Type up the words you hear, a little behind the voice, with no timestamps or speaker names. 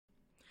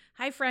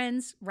Hi,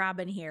 friends.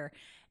 Robin here,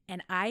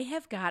 and I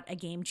have got a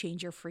game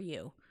changer for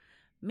you.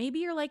 Maybe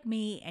you're like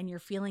me and you're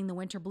feeling the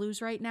winter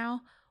blues right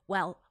now.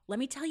 Well, let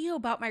me tell you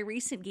about my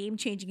recent game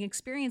changing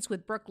experience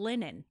with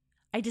Brooklinen.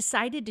 I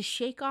decided to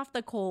shake off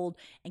the cold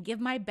and give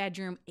my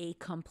bedroom a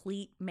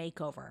complete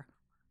makeover.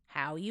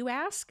 How, you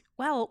ask?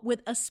 Well,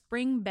 with a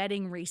spring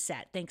bedding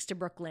reset, thanks to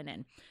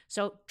Brooklinen.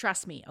 So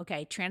trust me,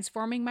 okay,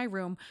 transforming my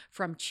room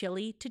from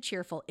chilly to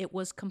cheerful, it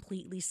was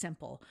completely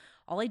simple.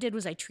 All I did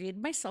was I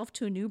treated myself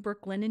to a new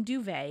Brooklinen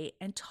duvet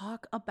and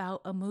talk about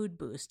a mood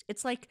boost.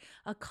 It's like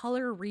a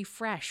color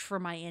refresh for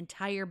my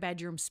entire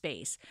bedroom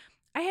space.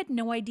 I had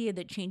no idea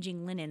that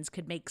changing linens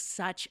could make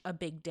such a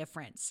big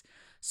difference.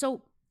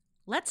 So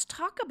let's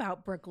talk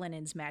about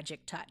Brooklinen's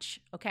magic touch,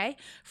 okay?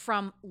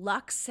 From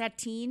luxe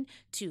sateen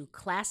to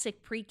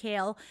classic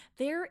percale,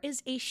 there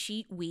is a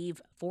sheet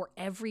weave for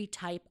every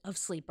type of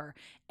sleeper.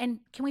 And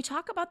can we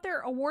talk about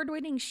their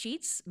award-winning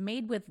sheets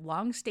made with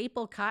long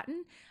staple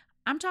cotton?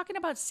 I'm talking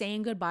about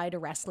saying goodbye to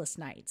restless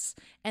nights.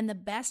 And the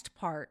best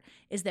part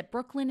is that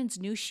Brooklinen's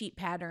new sheet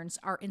patterns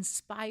are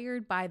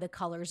inspired by the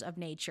colors of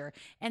nature.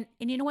 And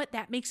you know what?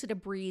 That makes it a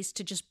breeze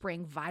to just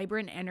bring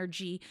vibrant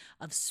energy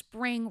of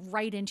spring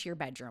right into your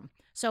bedroom.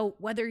 So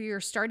whether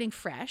you're starting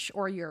fresh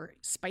or you're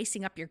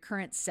spicing up your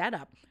current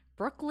setup,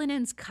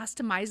 Brooklinen's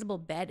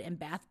customizable bed and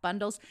bath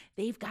bundles,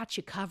 they've got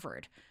you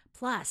covered.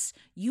 Plus,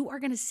 you are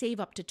going to save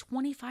up to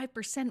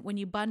 25% when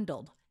you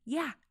bundled.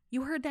 Yeah,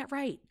 you heard that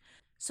right.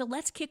 So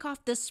let's kick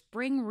off this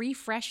spring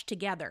refresh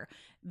together.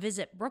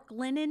 Visit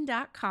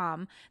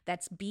brooklinen.com.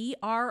 That's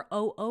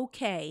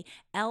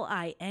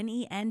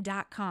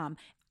BROOKLINEN.com.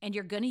 And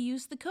you're going to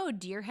use the code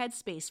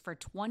DearHeadspace for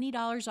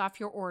 $20 off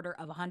your order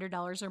of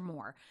 $100 or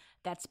more.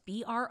 That's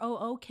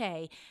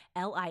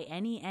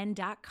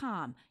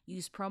BROOKLINEN.com.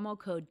 Use promo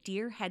code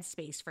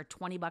DearHeadspace for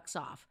 $20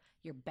 off.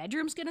 Your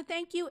bedroom's going to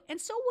thank you, and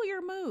so will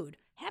your mood.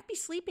 Happy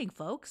sleeping,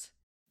 folks.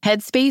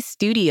 Headspace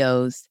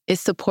Studios is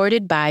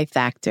supported by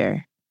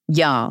Factor.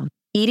 Y'all,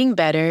 eating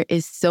better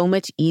is so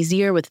much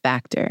easier with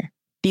Factor.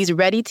 These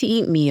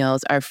ready-to-eat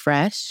meals are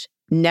fresh,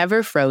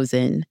 never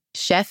frozen,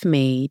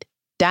 chef-made,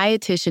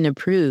 dietitian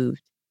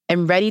approved,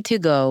 and ready to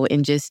go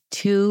in just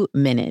 2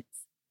 minutes.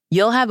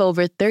 You'll have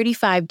over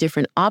 35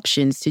 different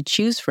options to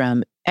choose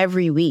from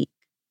every week.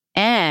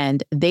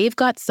 And they've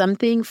got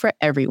something for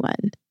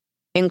everyone,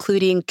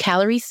 including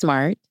Calorie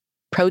Smart,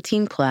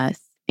 Protein Plus,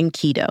 and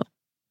Keto.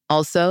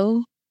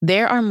 Also,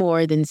 there are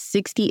more than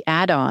 60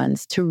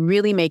 add-ons to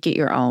really make it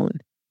your own.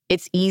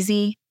 It's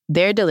easy,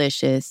 they're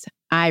delicious,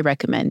 I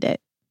recommend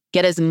it.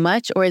 Get as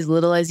much or as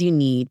little as you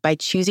need by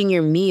choosing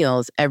your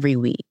meals every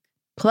week.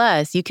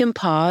 Plus, you can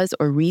pause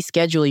or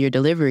reschedule your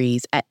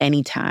deliveries at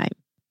any time.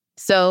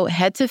 So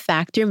head to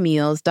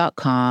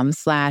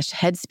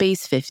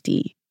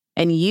factormeals.com/headspace50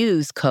 and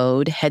use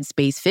code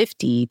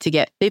headspace50 to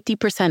get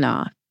 50%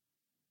 off.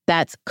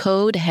 That's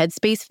code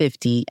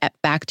headspace50 at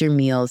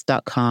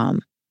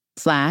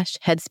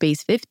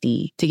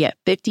factormeals.com/headspace50 to get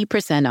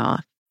 50%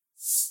 off.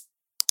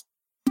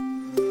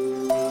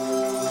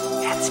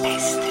 Headspace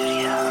Studios.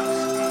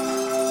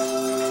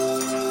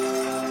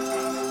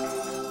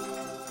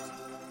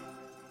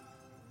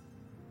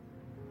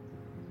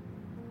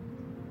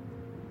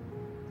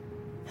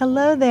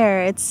 Hello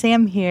there, it's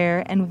Sam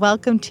here, and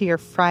welcome to your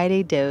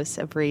Friday dose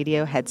of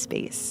Radio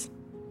Headspace.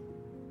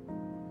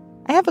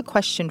 I have a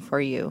question for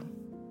you.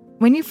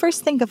 When you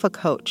first think of a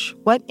coach,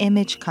 what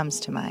image comes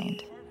to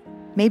mind?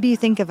 Maybe you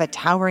think of a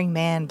towering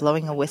man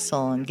blowing a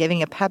whistle and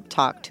giving a pep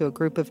talk to a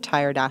group of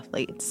tired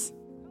athletes.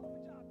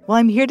 Well,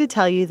 I'm here to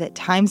tell you that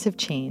times have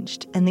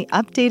changed, and the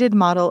updated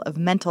model of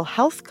mental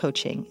health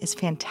coaching is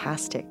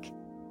fantastic,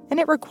 and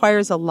it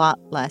requires a lot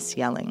less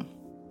yelling.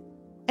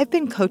 I've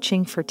been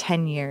coaching for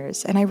 10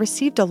 years, and I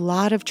received a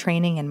lot of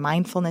training in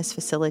mindfulness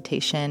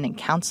facilitation and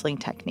counseling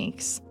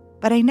techniques,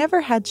 but I never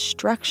had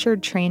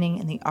structured training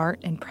in the art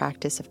and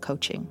practice of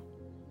coaching.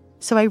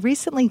 So I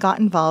recently got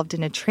involved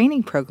in a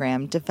training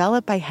program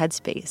developed by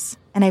Headspace,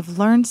 and I've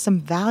learned some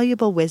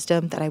valuable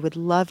wisdom that I would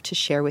love to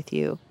share with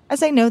you,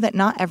 as I know that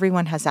not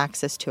everyone has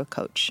access to a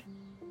coach.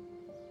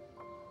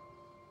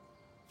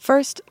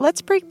 First,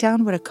 let's break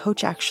down what a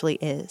coach actually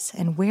is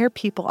and where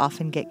people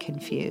often get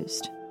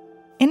confused.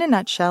 In a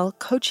nutshell,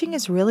 coaching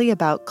is really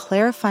about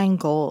clarifying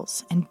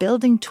goals and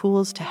building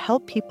tools to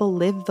help people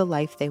live the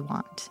life they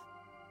want.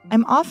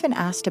 I'm often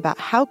asked about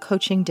how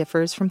coaching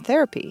differs from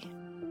therapy.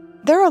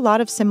 There are a lot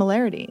of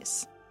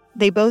similarities.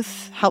 They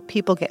both help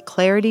people get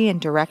clarity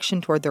and direction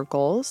toward their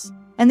goals,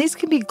 and these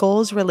can be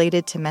goals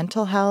related to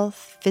mental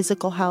health,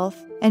 physical health,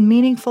 and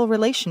meaningful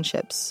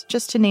relationships,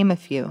 just to name a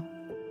few.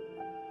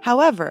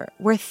 However,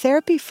 where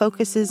therapy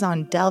focuses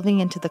on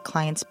delving into the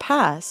client's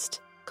past,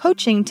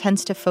 coaching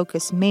tends to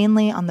focus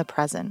mainly on the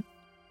present.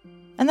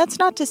 And that's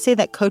not to say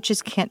that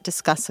coaches can't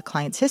discuss a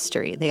client's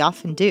history. They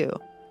often do.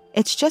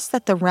 It's just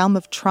that the realm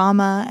of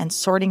trauma and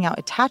sorting out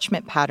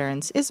attachment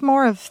patterns is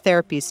more of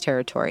therapy's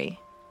territory.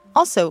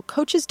 Also,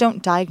 coaches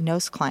don't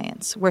diagnose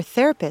clients, where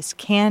therapists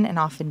can and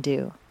often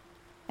do.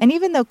 And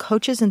even though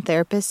coaches and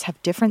therapists have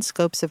different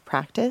scopes of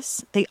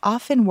practice, they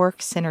often work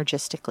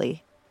synergistically.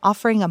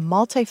 offering a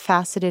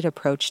multifaceted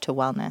approach to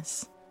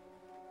wellness.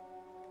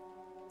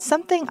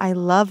 Something I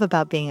love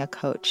about being a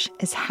coach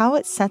is how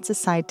it sets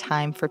aside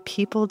time for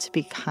people to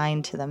be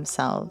kind to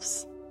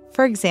themselves.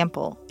 For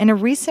example, in a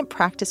recent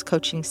practice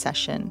coaching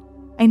session,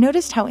 I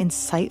noticed how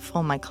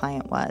insightful my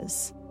client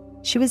was.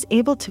 She was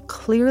able to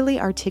clearly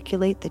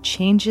articulate the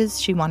changes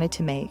she wanted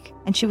to make,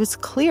 and she was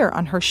clear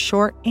on her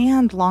short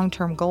and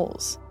long-term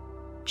goals.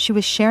 She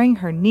was sharing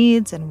her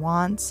needs and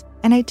wants,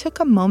 and I took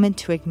a moment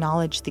to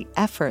acknowledge the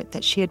effort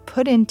that she had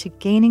put into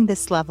gaining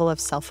this level of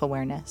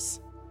self-awareness.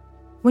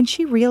 When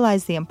she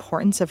realized the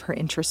importance of her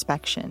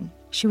introspection,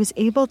 she was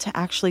able to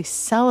actually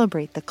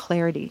celebrate the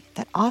clarity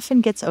that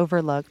often gets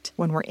overlooked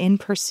when we're in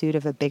pursuit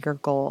of a bigger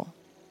goal.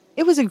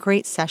 It was a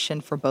great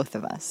session for both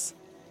of us.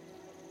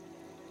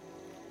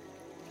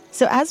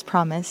 So as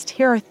promised,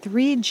 here are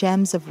 3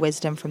 gems of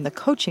wisdom from the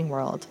coaching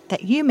world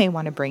that you may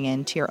want to bring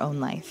into your own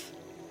life.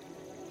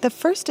 The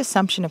first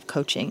assumption of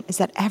coaching is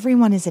that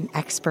everyone is an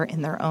expert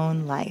in their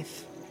own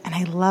life, and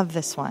I love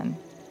this one.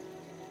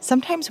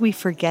 Sometimes we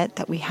forget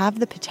that we have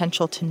the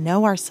potential to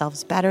know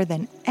ourselves better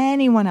than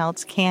anyone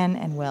else can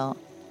and will.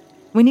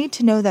 We need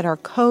to know that our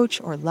coach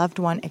or loved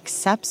one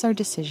accepts our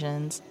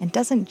decisions and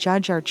doesn't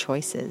judge our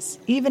choices,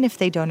 even if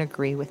they don't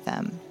agree with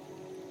them.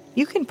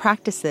 You can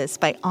practice this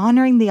by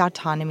honoring the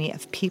autonomy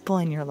of people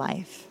in your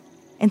life.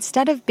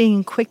 Instead of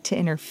being quick to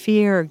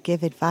interfere or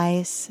give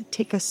advice,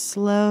 take a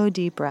slow,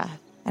 deep breath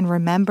and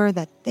remember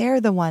that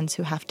they're the ones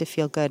who have to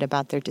feel good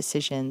about their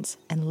decisions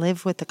and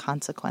live with the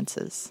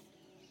consequences.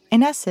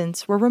 In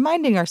essence, we're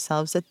reminding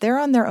ourselves that they're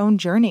on their own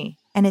journey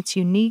and it's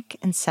unique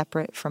and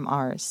separate from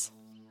ours.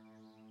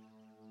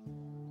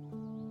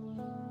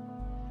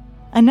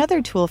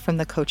 Another tool from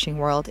the coaching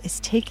world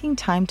is taking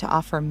time to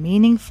offer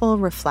meaningful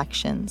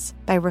reflections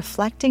by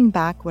reflecting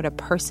back what a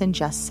person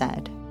just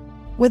said.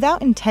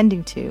 Without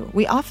intending to,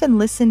 we often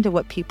listen to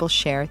what people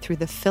share through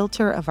the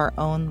filter of our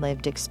own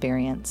lived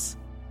experience.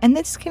 And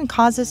this can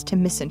cause us to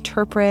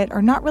misinterpret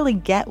or not really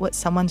get what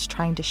someone's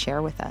trying to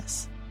share with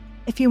us.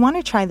 If you want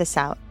to try this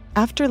out,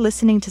 after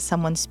listening to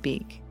someone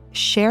speak,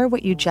 share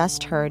what you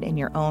just heard in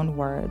your own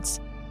words,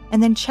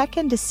 and then check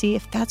in to see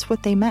if that's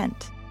what they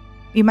meant.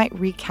 You might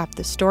recap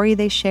the story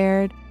they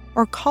shared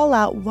or call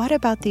out what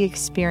about the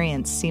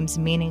experience seems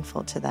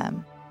meaningful to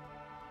them.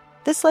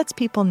 This lets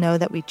people know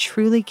that we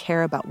truly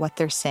care about what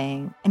they're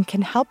saying and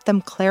can help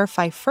them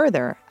clarify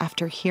further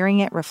after hearing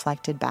it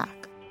reflected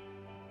back.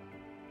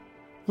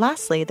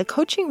 Lastly, the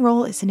coaching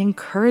role is an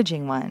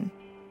encouraging one.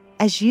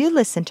 As you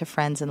listen to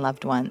friends and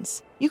loved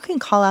ones, you can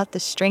call out the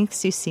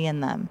strengths you see in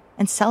them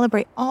and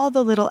celebrate all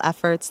the little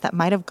efforts that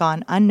might have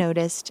gone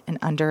unnoticed and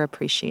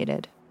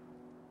underappreciated.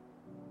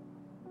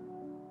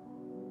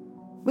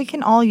 We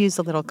can all use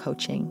a little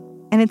coaching,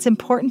 and it's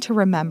important to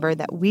remember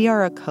that we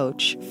are a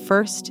coach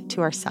first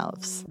to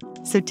ourselves.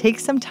 So take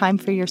some time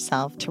for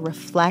yourself to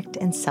reflect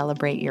and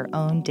celebrate your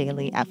own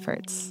daily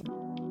efforts.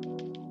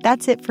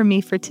 That's it for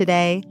me for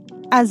today.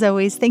 As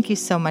always, thank you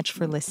so much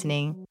for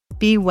listening.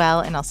 Be well,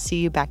 and I'll see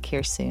you back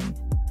here soon.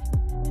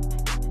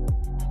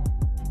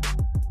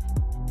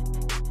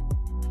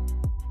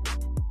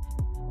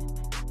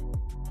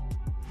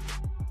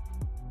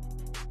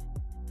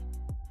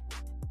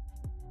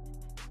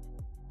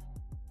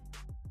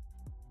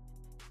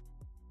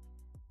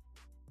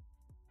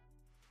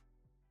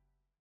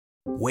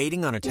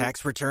 Waiting on a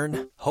tax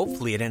return?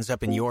 Hopefully it ends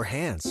up in your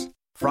hands.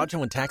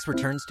 Fraudulent tax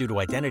returns due to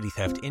identity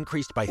theft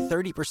increased by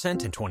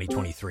 30% in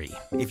 2023.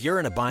 If you're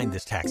in a bind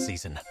this tax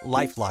season,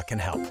 LifeLock can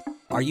help.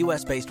 Our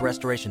U.S.-based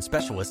restoration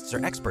specialists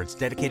are experts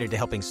dedicated to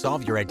helping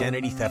solve your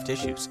identity theft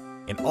issues.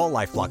 And all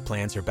LifeLock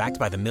plans are backed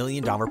by the $1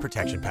 Million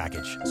Protection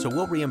Package. So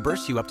we'll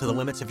reimburse you up to the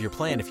limits of your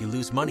plan if you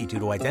lose money due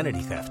to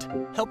identity theft.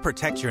 Help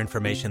protect your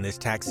information this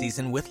tax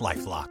season with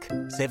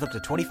LifeLock. Save up to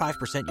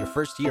 25% your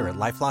first year at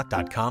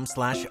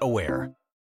LifeLock.com/aware.